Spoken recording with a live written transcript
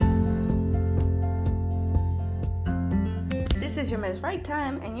This is your Ms. Right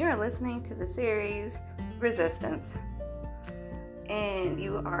Time, and you're listening to the series Resistance. And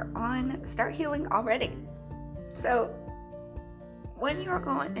you are on Start Healing already. So, when you're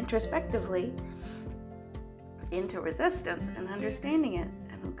going introspectively into resistance and understanding it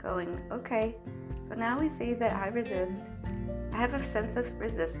and going, okay, so now we see that I resist. I have a sense of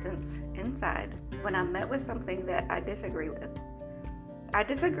resistance inside when I'm met with something that I disagree with. I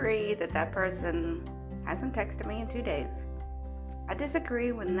disagree that person hasn't texted me in 2 days. I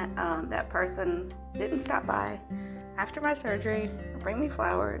disagree when that person didn't stop by after my surgery or bring me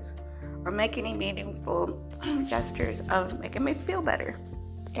flowers or make any meaningful gestures of making me feel better.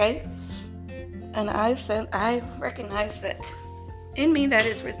 Okay? And I recognize that in me that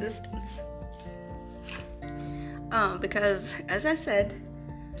is resistance. Because, as I said,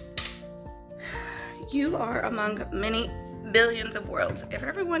 you are among many billions of worlds. If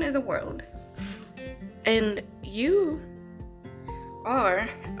everyone is a world, and you are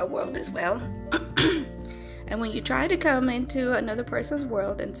a world as well, and when you try to come into another person's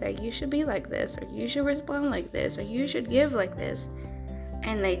world and say, you should be like this, or you should respond like this, or you should give like this,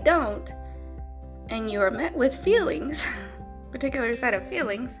 and they don't, and you are met with feelings, particular set of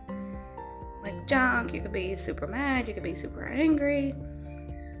feelings, like junk. You could be super mad, you could be super angry,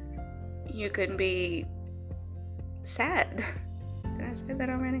 you could be sad. Did I say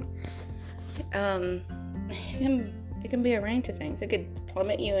that already? It can be a range of things. It could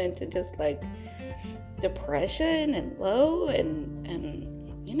plummet you into just like depression and low and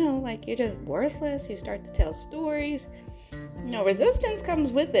like you're just worthless. You start to tell stories. Resistance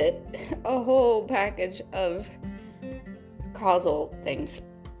comes with it a whole package of causal things.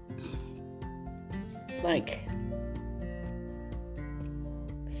 Like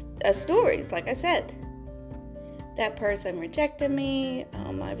stories, like I said. That person rejected me.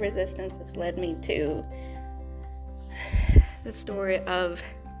 My resistance has led me to the story of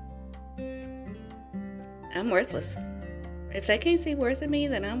I'm worthless. If they can't see worth in me,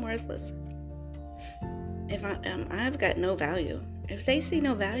 then I'm worthless. If I've got no value. If they see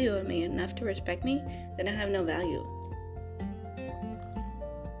no value in me enough to respect me, then I have no value.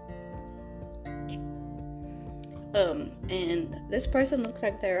 And this person looks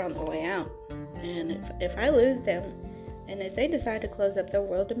like they're on their way out. And if I lose them, and if they decide to close up their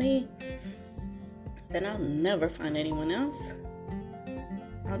world to me, then I'll never find anyone else.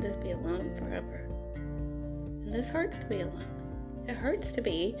 I'll just be alone forever. And this hurts to be alone. It hurts to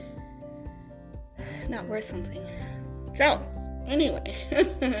be not worth something. So, anyway, if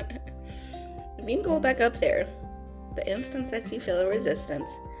you can go back up there, the instance that you feel a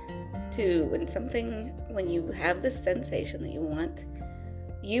resistance to when you have this sensation that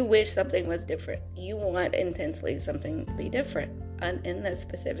you wish something was different. You want intensely something to be different in this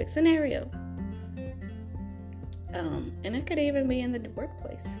specific scenario. And it could even be in the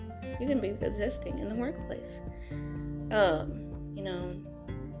workplace. You can be resisting in the workplace. I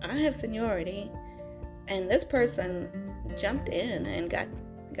have seniority, and this person jumped in and got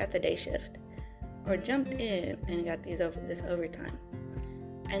the day shift, or jumped in and got this overtime.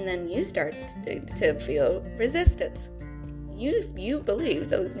 And then you start to feel resistance. You believe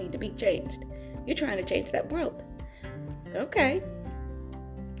those need to be changed. You're trying to change that world. Okay.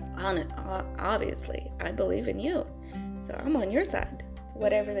 Obviously, I believe in you. So I'm on your side. So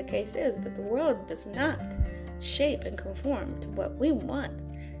whatever the case is. But the world does not shape and conform to what we want.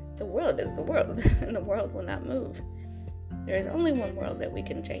 The world is the world. And the world will not move. There is only one world that we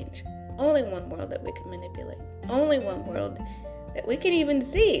can change. Only one world that we can manipulate. Only one world that we can even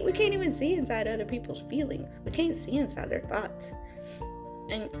see. We can't even see inside other people's feelings. We can't see inside their thoughts.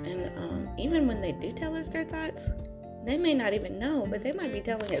 And even when they do tell us their thoughts, they may not even know, but they might be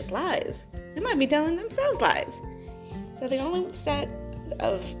telling us lies. They might be telling themselves lies. So the only set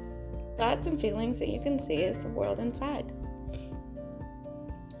of thoughts and feelings that you can see is the world inside.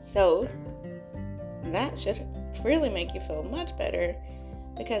 So that should really make you feel much better,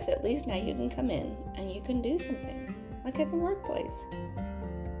 because at least now you can come in and you can do some things. Like at the workplace.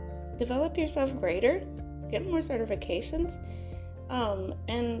 Develop yourself greater, get more certifications,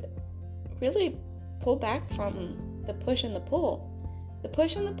 and really pull back from the push and the pull. The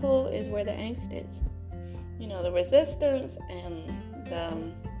push and the pull is where the angst is. The resistance and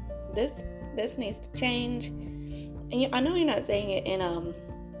this needs to change. And I know you're not saying it in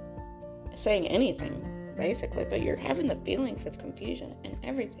saying anything, basically, but you're having the feelings of confusion and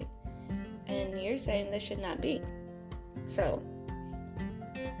everything. And you're saying this should not be. So,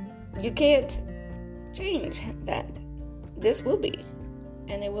 you can't change that. This will be,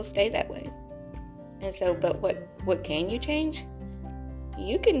 and it will stay that way. And so, but what can you change?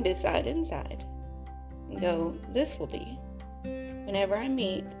 You can decide inside. Go, this will be. whenever I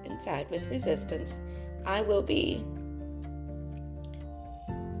meet inside with resistance, I will be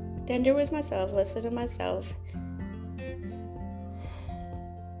tender with myself, listen to myself,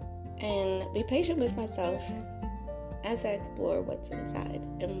 and be patient with myself as I explore what's inside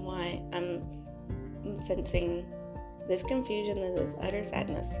and why I'm sensing this confusion and this utter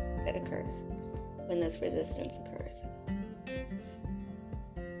sadness that occurs when this resistance occurs.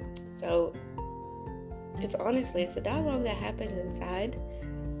 So it's a dialogue that happens inside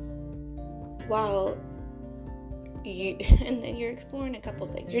while and then you're exploring a couple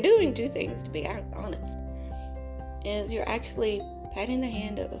things. You're doing two things, to be honest. Is you're actually patting the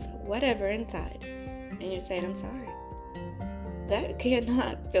hand of whatever inside and you're saying, I'm sorry. That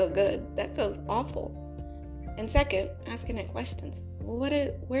cannot feel good. That feels awful. And second, asking it questions.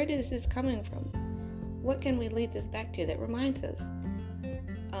 Where is this coming from? What can we lead this back to that reminds us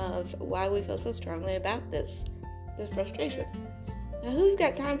of why we feel so strongly about this frustration? Now, who's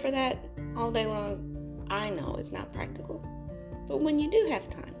got time for that all day long? I know it's not practical. But when you do have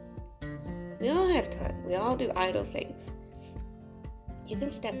time, we all have time. We all do idle things. You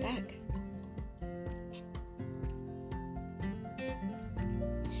can step back.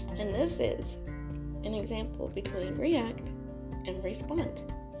 And this is an example between react and respond.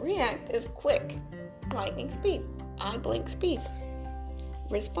 React is quick, lightning speed, eye blink speed.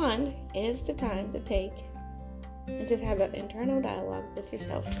 Respond is the time to take and to have an internal dialogue with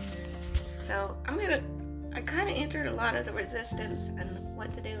yourself. So I kind of answered a lot of the resistance and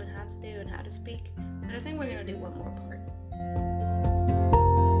what to do and how to speak, but I think we're going to do one more part.